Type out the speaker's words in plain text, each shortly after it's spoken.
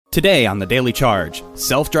Today on The Daily Charge,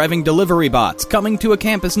 self-driving delivery bots coming to a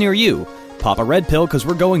campus near you. Pop a red pill because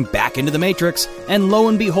we're going back into the Matrix. And lo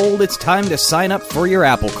and behold, it's time to sign up for your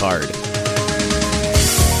Apple Card.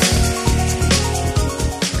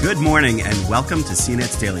 Good morning and welcome to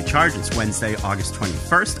CNET's Daily Charge. It's Wednesday, August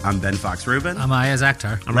 21st. I'm Ben Fox-Rubin. I'm Ayaz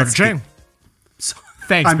Akhtar. I'm Roger Chang.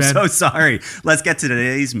 Thanks, I'm Ben. so sorry. Let's get to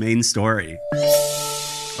today's main story.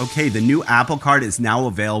 Okay, the new Apple Card is now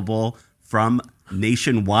available from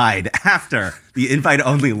nationwide. After the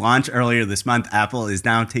invite-only launch earlier this month, Apple is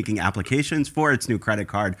now taking applications for its new credit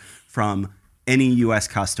card from any U.S.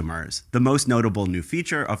 customers. The most notable new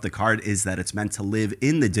feature of the card is that it's meant to live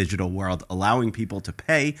in the digital world, allowing people to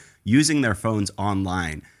pay using their phones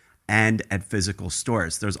online and at physical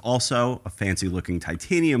stores. There's also a fancy-looking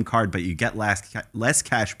titanium card, but you get less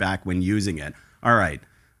cash back when using it. All right.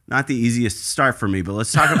 Not the easiest start for me, but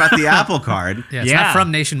let's talk about the Apple Card. Yeah, it's not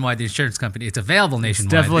from Nationwide, the insurance company. It's available nationwide.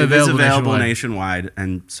 It's definitely available nationwide.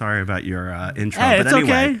 And sorry about your intro. Hey, but it's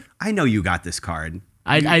anyway, okay. I know you got this card.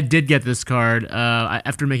 I did get this card.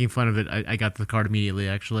 After making fun of it, I got the card immediately,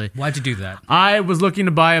 actually. Why'd you do that? I was looking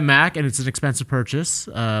to buy a Mac, and it's an expensive purchase.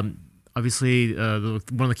 Obviously, one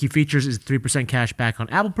of the key features is 3% cash back on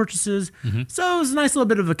Apple purchases. Mm-hmm. So it was a nice little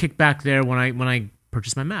bit of a kickback there when I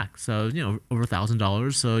purchased my Mac. So, over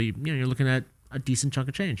 $1,000. So, you're looking at a decent chunk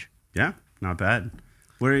of change. Yeah, not bad.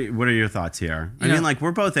 What are your thoughts here? I mean,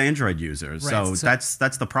 we're both Android users. Right, so that's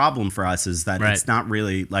the problem for us is that it's not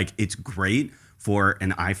really, it's great for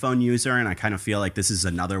an iPhone user. And I kind of feel like this is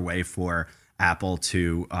another way for Apple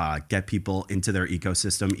to get people into their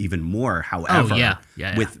ecosystem even more. However,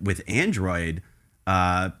 with Android,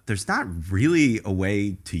 there's not really a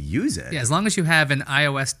way to use it. Yeah, as long as you have an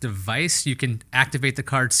iOS device, you can activate the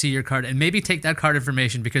card, see your card, and maybe take that card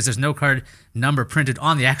information because there's no card number printed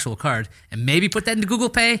on the actual card, and maybe put that into Google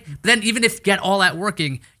Pay. But then even if get all that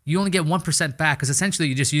working, you only get 1% back because essentially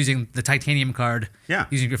you're just using the titanium card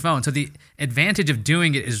using your phone. So the advantage of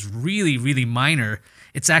doing it is really, really minor.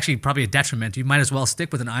 It's actually probably a detriment. You might as well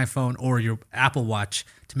stick with an iPhone or your Apple Watch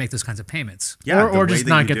to make those kinds of payments. Yeah, or just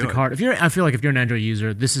not get the card. I feel like if you're an Android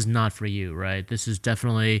user, this is not for you, right? This is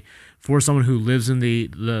definitely for someone who lives in the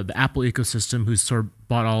Apple ecosystem, who's sort of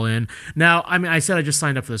bought all in. Now, I mean, I said I just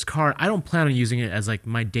signed up for this card. I don't plan on using it as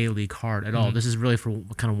my daily card at all. Mm-hmm. This is really for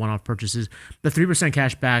kind of one-off purchases. The 3%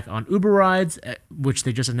 cash back on Uber rides, which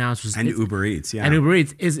they just announced, Uber Eats, and Uber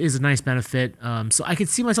Eats is a nice benefit. So I could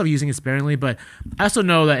see myself using it sparingly, but I also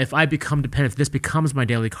know that if I become dependent, if this becomes my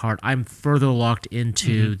daily card, I'm further locked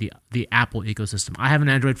into the Apple ecosystem. I have an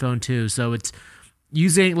Android phone too, so it's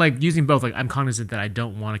using both. I'm cognizant that I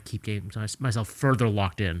don't want to keep getting myself further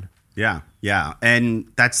locked in. Yeah,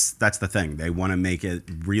 and that's the thing. They want to make it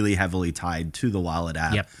really heavily tied to the Wallet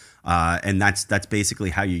app. Yep. And that's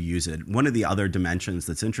basically how you use it. One of the other dimensions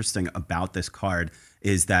that's interesting about this card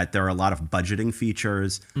is that there are a lot of budgeting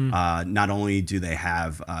features. Not only do they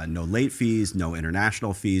have no late fees, no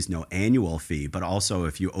international fees, no annual fee, but also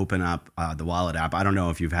if you open up the Wallet app, I don't know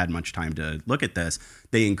if you've had much time to look at this,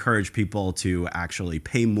 they encourage people to actually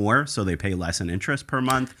pay more, so they pay less in interest per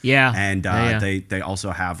month. Yeah. And they also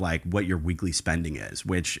have what your weekly spending is,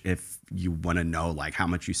 which if you want to know how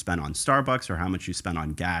much you spend on Starbucks or how much you spend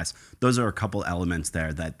on gas, those are a couple elements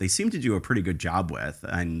there that they seem to do a pretty good job with.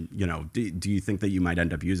 And, do you think that you might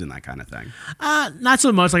end up using that kind of thing? Not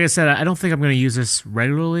so much. Like I said, I don't think I'm going to use this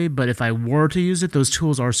regularly, but if I were to use it, those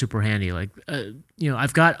tools are super handy.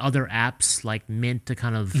 I've got other apps like Mint to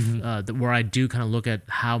kind of where I do kind of look at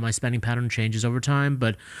how my spending pattern changes over time,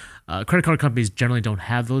 but credit card companies generally don't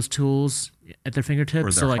have those tools at their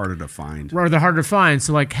fingertips. Or they're harder to find. Or they're harder to find.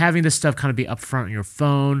 So having this stuff kind of be upfront on your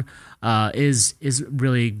phone is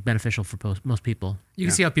really beneficial for most people. You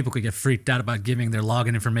can see how people could get freaked out about giving their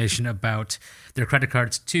login information about their credit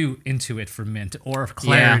cards to Intuit for Mint or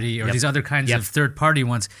Clarity or these other kinds of third-party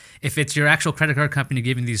ones. If it's your actual credit card company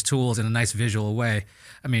giving these tools in a nice visual way,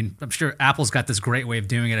 I mean, I'm sure Apple's got this great way of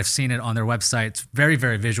doing it. I've seen it on their website. It's very,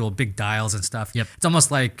 very visual, big dials and stuff. Yep. It's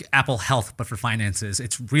almost like Apple Health, but for finances.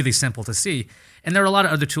 It's really simple to see. And there are a lot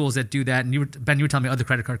of other tools that do that. And Ben, you were telling me other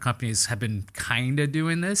credit card companies have been kind of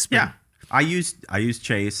doing this. Yeah. I use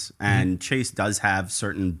Chase, and Chase does have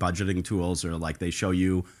certain budgeting tools, or they show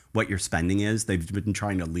you what your spending is. They've been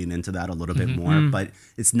trying to lean into that a little bit more, but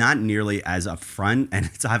it's not nearly as upfront, and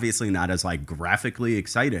it's obviously not as graphically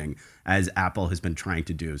exciting as Apple has been trying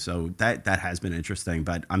to do. So that has been interesting,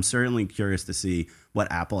 but I'm certainly curious to see what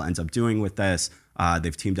Apple ends up doing with this.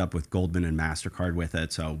 They've teamed up with Goldman and MasterCard with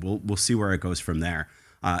it, so we'll see where it goes from there.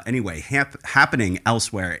 Anyway, happening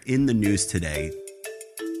elsewhere in the news today.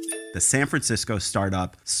 The San Francisco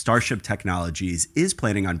startup Starship Technologies is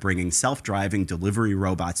planning on bringing self-driving delivery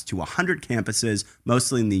robots to 100 campuses,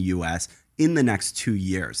 mostly in the U.S., in the next 2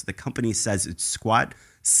 years. The company says its squat,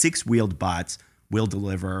 6-wheeled bots will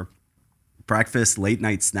deliver breakfast,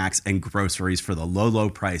 late-night snacks, and groceries for the low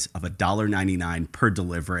price of $1.99 per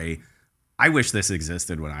delivery. I wish this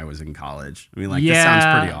existed when I was in college. I mean, this sounds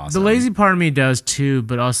pretty awesome. The lazy part of me does too,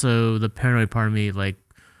 but also the paranoid part of me,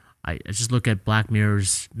 I just look at Black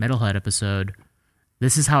Mirror's Metalhead episode.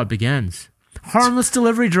 This is how it begins. Harmless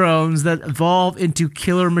delivery drones that evolve into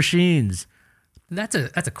killer machines. That's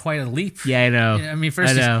a quite a leap. Yeah, I know. I mean,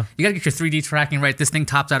 first you got to get your 3D tracking right. This thing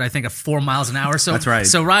tops out, I think, at 4 miles an hour. So that's right.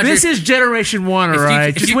 So Roger, this is Generation 1, all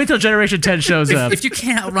right? Just wait till Generation 10 shows up. If you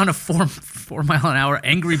can't outrun a 4 mile an hour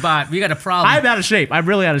angry bot, we got a problem. I'm out of shape. I'm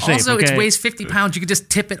really out of shape. Also, it weighs 50 pounds. You could just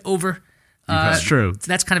tip it over. That's true.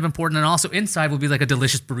 That's kind of important. And also, inside will be like a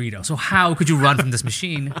delicious burrito. So how could you run from this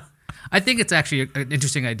machine? I think it's actually an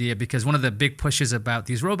interesting idea because one of the big pushes about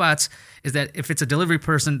these robots is that if it's a delivery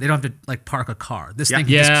person, they don't have to park a car. This thing can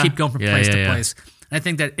just keep going from place to place. And I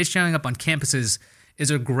think that it showing up on campuses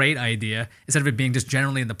is a great idea instead of it being just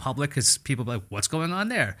generally in the public because people are like, what's going on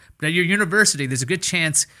there? But at your university, there's a good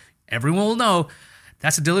chance everyone will know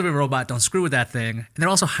that's a delivery robot. Don't screw with that thing. And they're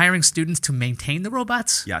also hiring students to maintain the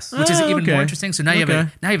robots. Yes, which is even more interesting. So now you have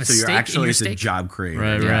a so stake you're actually in your it's stake. a job creator.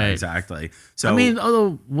 Right. Exactly. So I mean,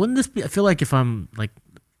 although wouldn't this be? I feel like if I'm like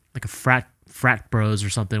a frat bros or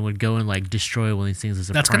something would go and destroy one of these things as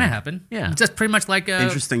a That's prank. going to happen. Yeah, it's just pretty much like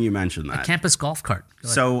interesting you mentioned that. A campus golf cart.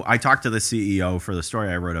 So I talked to the CEO for the story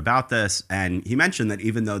I wrote about this, and he mentioned that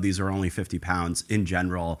even though these are only 50 pounds in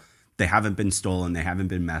general, they haven't been stolen, they haven't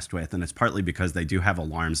been messed with, and it's partly because they do have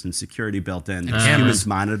alarms and security built in. There's humans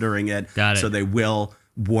monitoring it. Got it. So they will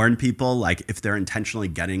warn people, if they're intentionally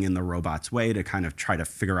getting in the robot's way to kind of try to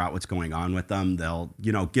figure out what's going on with them. They'll,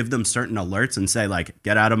 give them certain alerts and say,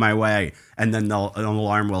 get out of my way. And then an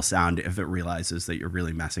alarm will sound if it realizes that you're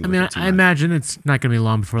really messing with it too I much. imagine it's not going to be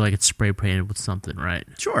long before it's spray painted with something, right?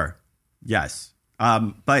 Sure. Yes.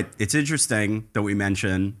 But it's interesting that we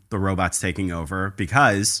mention the robots taking over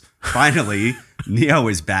because finally Neo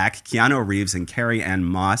is back. Keanu Reeves and Carrie-Anne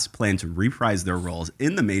Moss plan to reprise their roles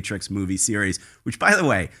in the Matrix movie series, which, by the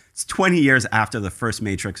way, it's 20 years after the first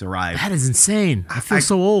Matrix arrived. That is insane. I feel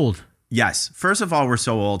so old. Yes. First of all, we're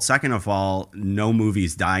so old. Second of all, no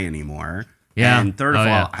movies die anymore. Yeah. And third of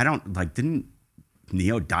all, I don't didn't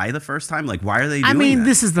Neo die the first time? Why are they doing that?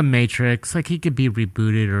 This is the Matrix. He could be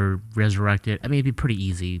rebooted or resurrected. It'd be pretty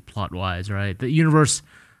easy plot-wise, right? The universe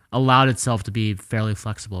allowed itself to be fairly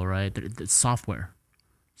flexible, right? It's software.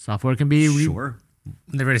 Software can be... Sure.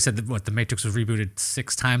 They already said that the Matrix was rebooted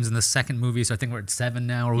 6 times in the second movie, so I think we're at 7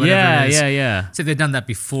 now or whatever it is. Yeah. So they've done that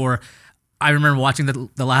before. I remember watching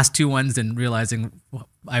the last 2 ones and realizing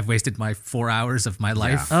I've wasted my 4 hours of my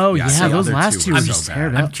life. Oh, yeah, those other last 2 were were so just bad.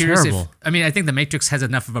 terrible. I'm curious terrible. I think the Matrix has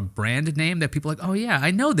enough of a brand name that people are like, oh yeah, I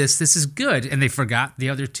know this is good. And they forgot the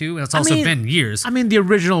other 2, and it's also been years. The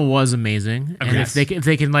original was amazing. And Yes. if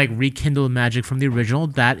they can rekindle the magic from the original,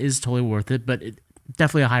 that is totally worth it. But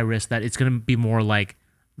definitely a high risk that it's going to be more like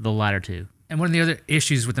the latter 2. And one of the other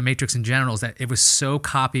issues with the Matrix in general is that it was so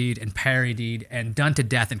copied and parodied and done to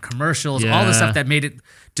death in commercials, all the stuff that made it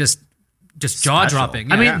just jaw-dropping.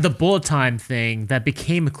 The bullet time thing, that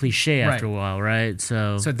became a cliche after a while, right?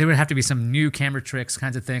 So there would have to be some new camera tricks,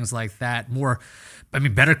 kinds of things like that.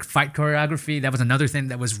 Better fight choreography. That was another thing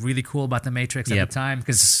that was really cool about the Matrix at the time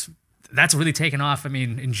because that's really taken off,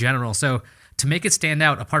 in general. So to make it stand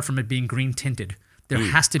out, apart from it being green tinted, there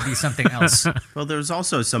has to be something else. Well, there's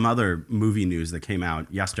also some other movie news that came out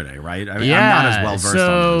yesterday, right? I'm not as well versed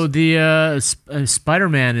on this. So the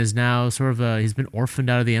Spider-Man is now sort of he's been orphaned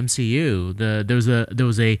out of the MCU. There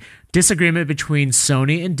was a disagreement between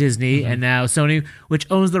Sony and Disney, and now Sony, which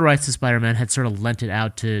owns the rights to Spider-Man, had sort of lent it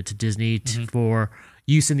out to Disney for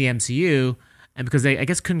use in the MCU, and because they, I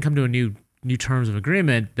guess, couldn't come to a new terms of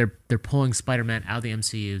agreement, they're pulling Spider-Man out of the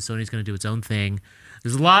MCU. Sony's going to do its own thing.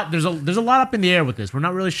 There's a lot up in the air with this. We're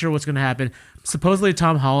not really sure what's going to happen. Supposedly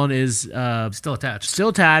Tom Holland is Still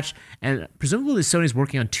attached, and presumably Sony's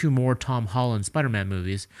working on 2 more Tom Holland Spider-Man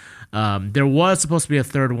movies. There was supposed to be a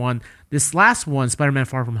third one. This last one, Spider-Man: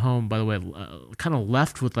 Far From Home, by the way, kind of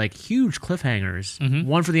left with huge cliffhangers.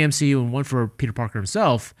 One for the MCU and one for Peter Parker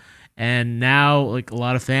himself. And now a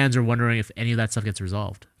lot of fans are wondering if any of that stuff gets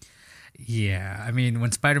resolved. Yeah,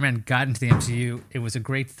 when Spider-Man got into the MCU, it was a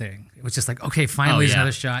great thing. It was just okay, finally there's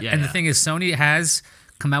another shot. The thing is, Sony has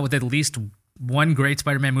come out with at least one great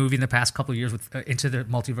Spider-Man movie in the past couple of years with Into the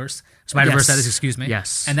Multiverse. Spider-Verse, that is, excuse me.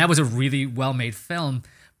 Yes. And that was a really well-made film,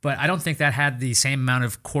 but I don't think that had the same amount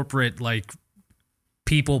of corporate,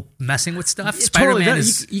 people messing with stuff. Yeah, Spider-Man totally.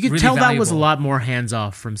 is You could really tell that valuable. was a lot more hands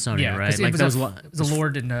off from Sony, Yeah, right? like That was it was a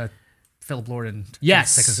Lord and Philip Lord and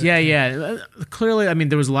Yes, yeah. Clearly, I mean,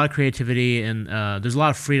 there was a lot of creativity and there's a lot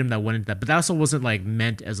of freedom that went into that, but that also wasn't like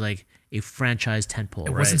meant as like a franchise tentpole.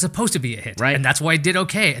 It wasn't supposed to be a hit, Right. And that's why it did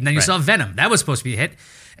okay. And then you saw Venom, that was supposed to be a hit.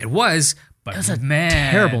 It was, but It was a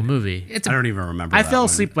man, terrible movie. It's I don't even remember. I that fell one.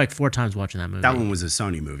 asleep like 4 times watching that movie. That one was a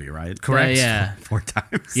Sony movie, right? correct. Yeah. 4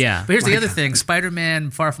 times. Yeah. But here's the other thing: Spider-Man: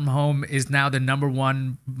 Far From Home is now the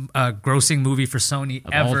 #1 grossing movie for Sony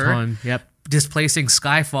Of all ever. time. Yep. Displacing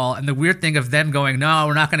Skyfall. And the weird thing of them going, no,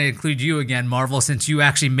 we're not going to include you again, Marvel, since you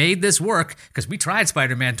actually made this work, because we tried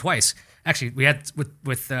Spider-Man twice. Actually, we had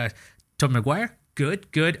with Tobey Maguire. Good.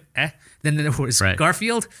 Then there was Right.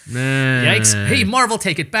 Garfield. Nah. Yikes. Hey, Marvel,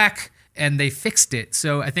 take it back. And they fixed it.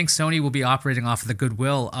 So I think Sony will be operating off of the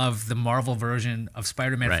goodwill of the Marvel version of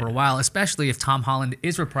Spider-Man Right. for a while, especially if Tom Holland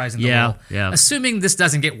is reprising the Yeah, role. yeah. Assuming this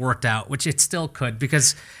doesn't get worked out, which it still could,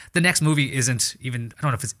 because the next movie isn't even, I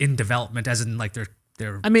don't know if it's in development, as in like they're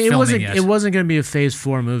I mean, filming yet. it wasn't going to be a Phase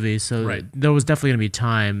 4 movie, so Right. there was definitely going to be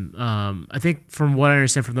time. I think from what I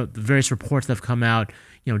understand from the various reports that have come out,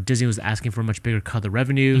 you know, Disney was asking for a much bigger cut of the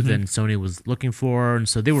revenue than Sony was looking for, and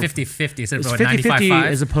so they were 50-50 instead of it's what, 50-50 95-5?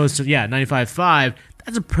 as opposed to 95-5.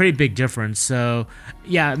 That's a pretty big difference. So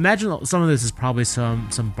yeah, imagine some of this is probably some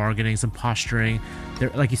bargaining, some posturing. There,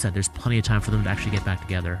 like you said, there's plenty of time for them to actually get back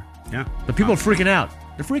together. Yeah. But people are freaking out.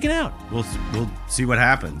 They're freaking out. We'll see what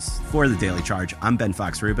happens. For the Daily Charge, I'm Ben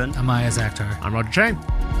Fox Rubin. Amaya Zakhtar. I'm Roger Chang.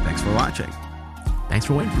 Thanks for watching. Thanks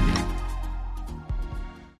for waiting for me.